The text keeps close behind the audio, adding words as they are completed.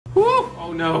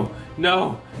Oh no,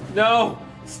 no, no!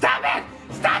 Stop it!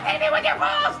 Stop hitting me with your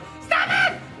balls! Stop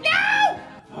it! No!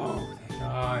 Oh, thank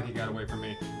God, he got away from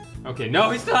me. Okay,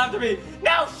 no, he's still after me!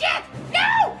 No, shit!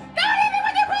 No! Don't hit me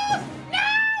with your balls! No!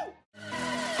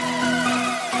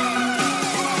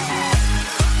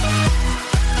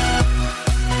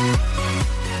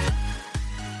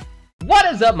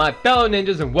 What is up, my fellow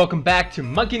ninjas, and welcome back to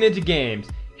Monkey Ninja Games,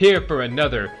 here for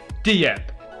another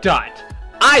DF.io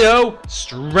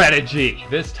strategy.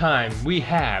 This time, we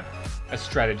have a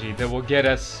strategy that will get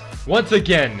us, once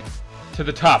again, to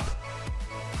the top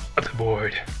of the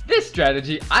board. This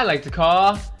strategy I like to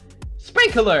call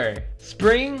Sprinkiller.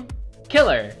 Spring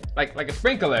killer. Like a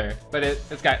sprinkler, but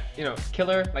it's got, you know,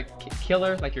 killer,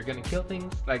 killer, like you're gonna kill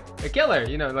things, like a killer,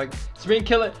 you know, like spring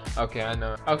killer. Okay, I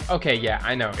know. Okay, yeah,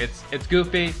 I know. It's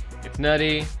goofy, it's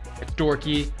nutty, it's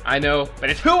dorky, I know, but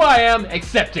it's who I am.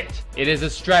 Accept it. It is a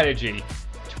strategy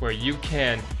to where you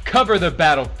can cover the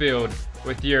battlefield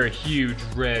with your huge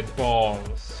red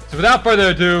balls. So without further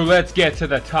ado, let's get to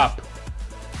the top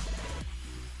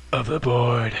of the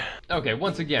board. Okay,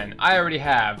 once again, I already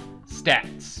have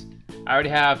stats. I already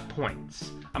have points.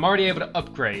 I'm already able to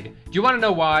upgrade. Do you want to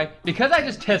know why? Because I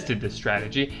just tested this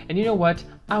strategy, and you know what?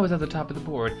 I was at the top of the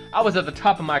board. I was at the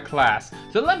top of my class.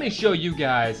 So let me show you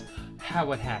guys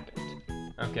how it happened.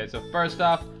 Okay, so first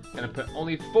off, I'm gonna put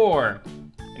only 4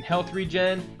 in health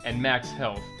regen and max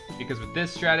health. Because with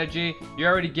this strategy, you're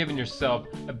already giving yourself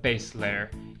a base layer.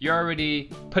 You're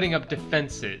already putting up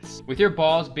defenses. With your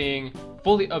balls being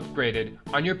fully upgraded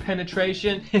on your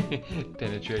penetration,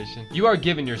 you are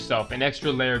giving yourself an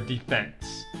extra layer of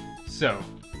defense. So,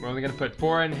 we're only gonna put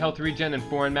 4 in health regen and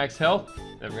 4 in max health.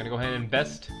 Then we're gonna go ahead and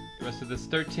invest the rest of this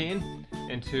 13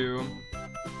 into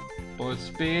bullet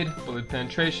speed, bullet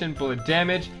penetration, bullet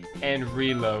damage, and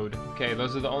reload. Okay,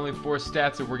 those are the only 4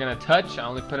 stats that we're gonna touch. I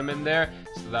only put them in there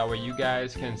so that way you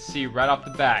guys can see right off the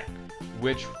bat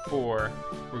which 4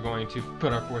 we're going to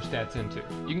put our 4 stats into.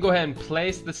 You can go ahead and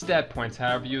place the stat points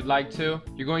however you'd like to.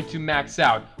 You're going to max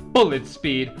out bullet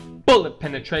speed, bullet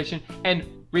penetration, and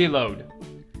reload.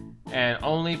 And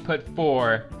only put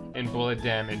 4 in bullet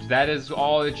damage. That is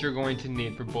all that you're going to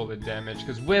need for bullet damage,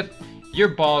 because with your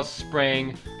balls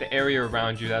spraying the area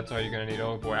around you, that's all you're gonna need.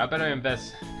 Oh boy, I better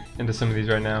invest into some of these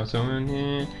right now. So,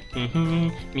 okay,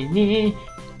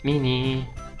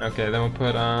 then we'll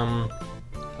put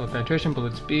bullet penetration,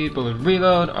 bullet speed, bullet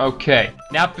reload. Okay,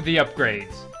 now for the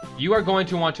upgrades. You are going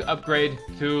to want to upgrade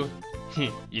to,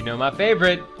 you know, my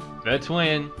favorite, the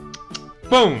twin.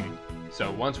 Boom!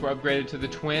 So once we're upgraded to the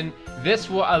twin, this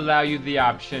will allow you the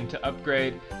option to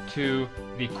upgrade to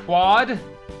the quad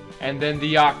and then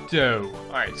the octo.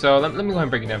 Alright, so let me go ahead and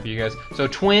break it down for you guys. So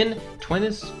twin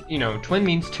is, you know, twin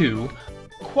means 2,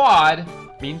 quad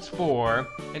means 4,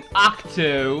 and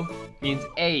octo means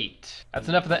 8. That's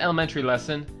enough of the elementary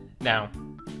lesson. Now,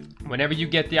 whenever you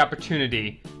get the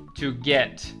opportunity to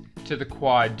get to the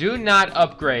quad, do not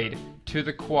upgrade to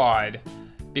the quad,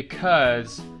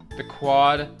 because the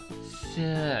quad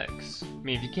sucks. I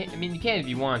mean, you can if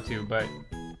you want to, but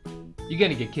you're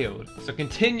gonna get killed. So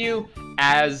continue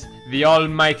as the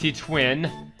almighty twin,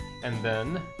 and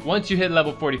then once you hit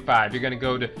level 45, you're gonna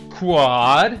go to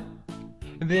quad,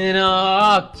 then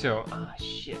octo. Ah,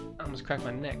 shit, I almost cracked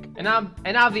my neck. And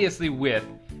obviously with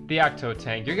the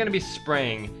Octotank, you're gonna be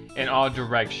spraying in all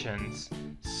directions.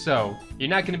 So you're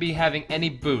not gonna be having any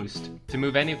boost to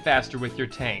move any faster with your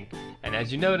tank. And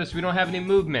as you notice, we don't have any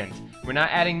movement. We're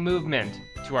not adding movement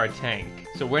to our tank.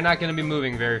 So we're not gonna be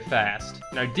moving very fast.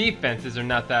 And our defenses are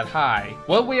not that high.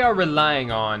 What we are relying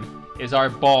on is our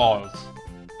balls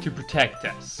to protect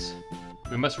us.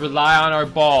 We must rely on our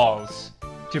balls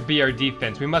to be our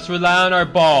defense. We must rely on our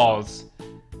balls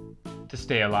to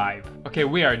stay alive. Okay,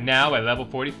 we are now at level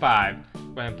 45. Go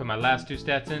ahead and put my last 2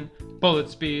 stats in. Bullet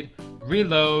speed,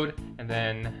 reload, and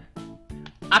then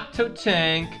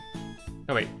Octotank.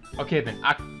 Oh wait, okay then,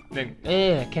 I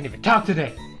can't even talk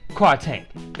today. Quad tank,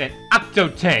 then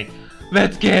Octotank.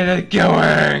 Let's get it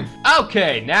going.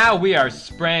 Okay, now we are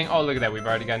spraying. Oh, look at that, we've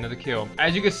already got another kill.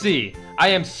 As you can see, I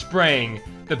am spraying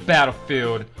the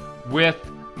battlefield with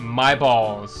my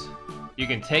balls. You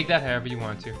can take that however you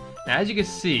want to. Now, as you can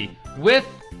see, with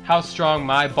how strong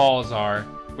my balls are,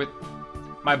 with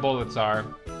my bullets are.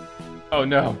 Oh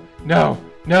no, no,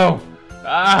 no.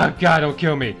 Ah, God, don't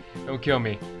kill me. Don't kill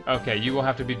me. Okay, you will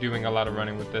have to be doing a lot of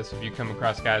running with this if you come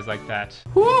across guys like that.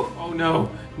 Woo! Oh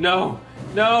no, no,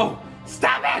 no!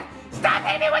 Stop it! Stop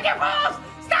hitting me with your balls!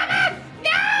 Stop it!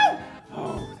 No!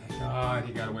 Oh, thank God,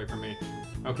 he got away from me.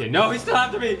 Okay, no, he's still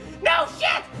after me! No,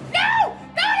 shit! No!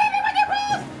 Don't hit me with your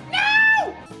balls!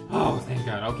 No! Oh, thank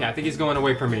God. Okay, I think he's going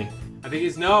away from me. I think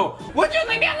he's, no! Would you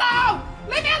leave me alone?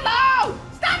 Leave me alone!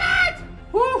 Stop it!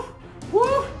 Woo!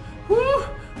 Woo! Woo!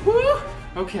 Woo!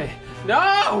 Okay.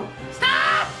 No!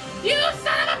 Stop! You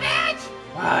son of a bitch!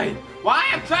 Why? Why?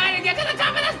 I'm trying to get to the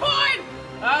top of this board!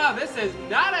 Oh, this is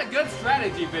not a good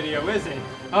strategy video, is it?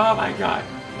 Oh my god.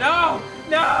 No!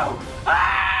 No!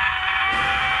 Ah!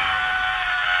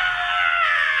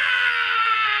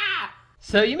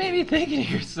 So you may be thinking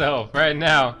to yourself right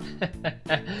now,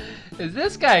 is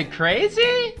this guy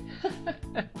crazy?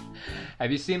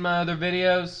 Have you seen my other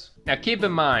videos? Now keep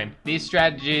in mind, these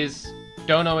strategies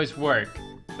don't always work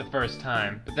the first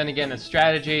time. But then again, a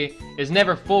strategy is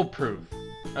never foolproof.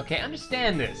 Okay,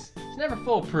 understand this. It's never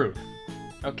foolproof.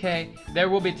 Okay? There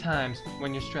will be times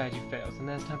when your strategy fails, and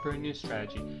that's time for a new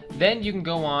strategy. Then you can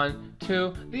go on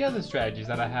to the other strategies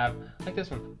that I have, like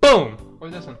this one. Boom! Or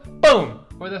this one. Boom!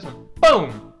 Or this one.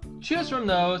 Boom! Choose from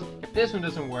those if this one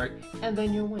doesn't work, and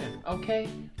then you win. Okay?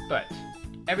 But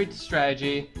every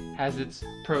strategy has its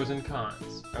pros and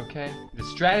cons. Okay? The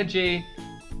strategy,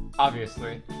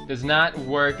 obviously, does not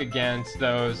work against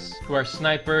those who are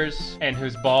snipers and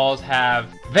whose balls have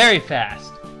very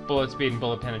fast bullet speed and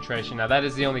bullet penetration. Now that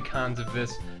is the only cons of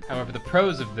this. However, the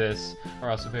pros of this are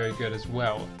also very good as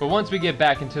well. But once we get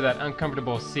back into that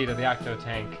uncomfortable seat of the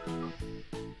Octotank,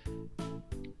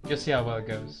 you'll see how well it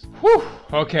goes. Whew!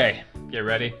 Okay, get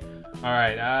ready.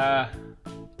 Alright,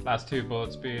 last two,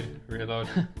 bullet speed, reload.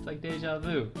 It's like deja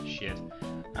vu. Shit.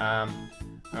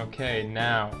 Okay,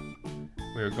 now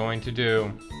we're going to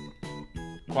do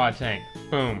quad tank.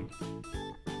 Boom.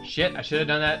 Shit, I should have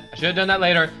done that. I should have done that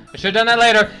later. I should have done that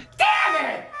later. Damn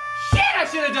it! Shit, I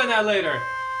should have done that later.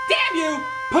 Damn you,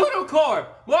 poodle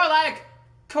corp. More like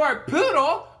corp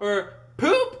poodle or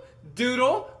poop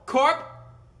doodle corp.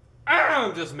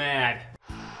 I'm just mad.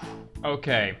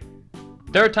 Okay,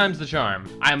 third time's the charm.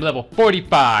 I am level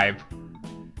 45.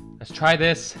 Let's try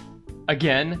this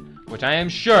again, which I am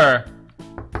sure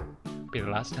will be the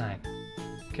last time.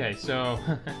 Okay, so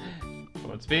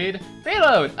bullet speed,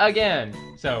 reload again.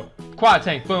 So quad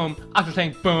tank, boom, octo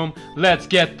tank, boom. Let's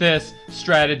get this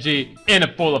strategy in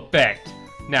a full effect.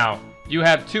 Now you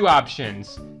have two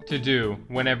options to do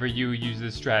whenever you use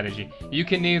this strategy. You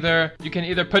can either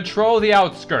patrol the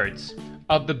outskirts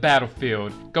of the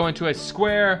battlefield, go into a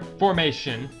square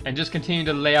formation, and just continue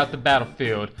to lay out the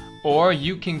battlefield, or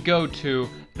you can go to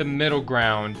the middle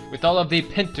ground with all of the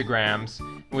pentagrams,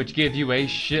 which give you a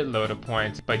shitload of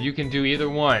points. But you can do either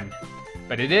one.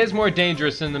 But it is more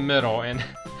dangerous in the middle, and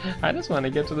I just want to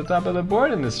get to the top of the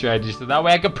board in this strategy, so that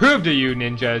way I can prove to you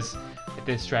ninjas that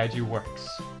this strategy works.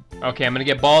 Okay, I'm gonna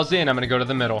get balls in. I'm gonna go to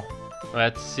the middle.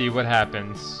 Let's see what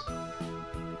happens.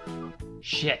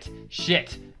 Shit,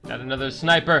 shit. Not another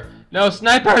sniper. No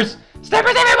snipers!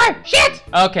 Snipers everywhere! Shit!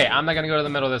 Okay, I'm not gonna go to the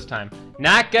middle this time.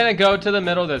 Not gonna go to the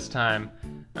middle this time.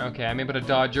 Okay, I'm able to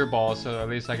dodge your ball, so at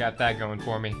least I got that going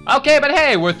for me. Okay, but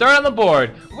hey, we're third on the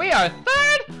board. We are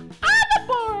third on the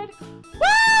board!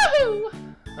 Woohoo!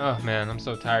 Oh man, I'm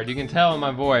so tired. You can tell in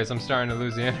my voice I'm starting to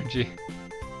lose the energy.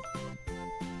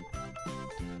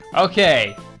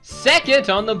 Okay, second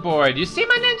on the board. You see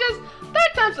my ninjas?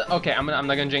 Third time's okay. I'm not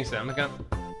gonna jinx it. Not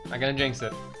gonna jinx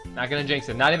it. Not gonna jinx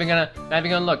it. Not even gonna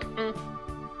look.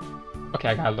 Okay,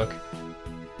 I gotta look.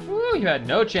 Woo, you had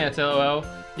no chance, LOL.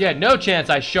 You had no chance.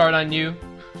 I shard on you.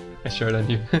 I shard on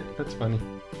you. That's funny.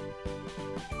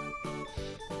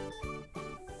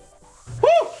 Woo!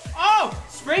 Oh,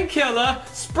 Sprinkiller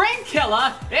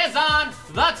is on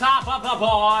the top of the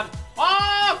board.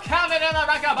 Oh, count it in the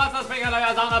record, but the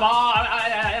Sprinkiller is on the board.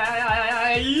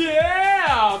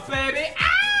 Yeah, baby.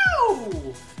 Ow!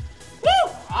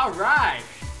 Woo! All right.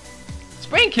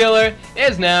 Sprinkiller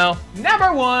is now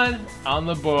 #1 on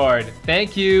the board.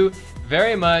 Thank you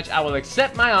very much. I will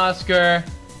accept my Oscar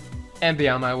and be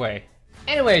on my way.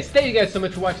 Anyways, thank you guys so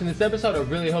much for watching this episode. I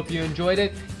really hope you enjoyed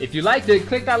it. If you liked it,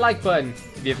 click that like button.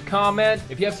 If you have a comment,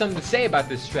 if you have something to say about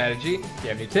this strategy, if you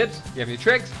have any tips, if you have any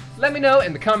tricks, let me know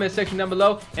in the comment section down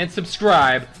below, and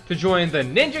subscribe to join the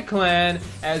Ninja Clan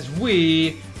as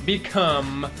we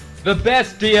become the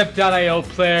best DF.io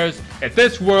players that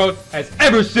this world has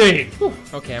ever seen. Whew.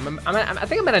 Okay, I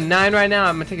think I'm at a 9 right now.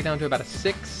 I'm gonna take it down to about a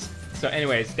 6. So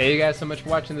anyways, thank you guys so much for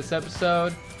watching this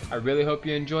episode. I really hope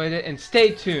you enjoyed it, and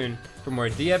stay tuned for more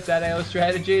DF.io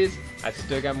strategies. I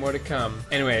still got more to come.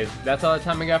 Anyways, that's all the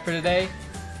time I got for today.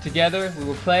 Together, we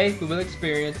will play, we will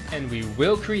experience, and we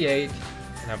will create.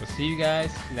 And I will see you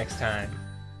guys next time.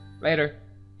 Later.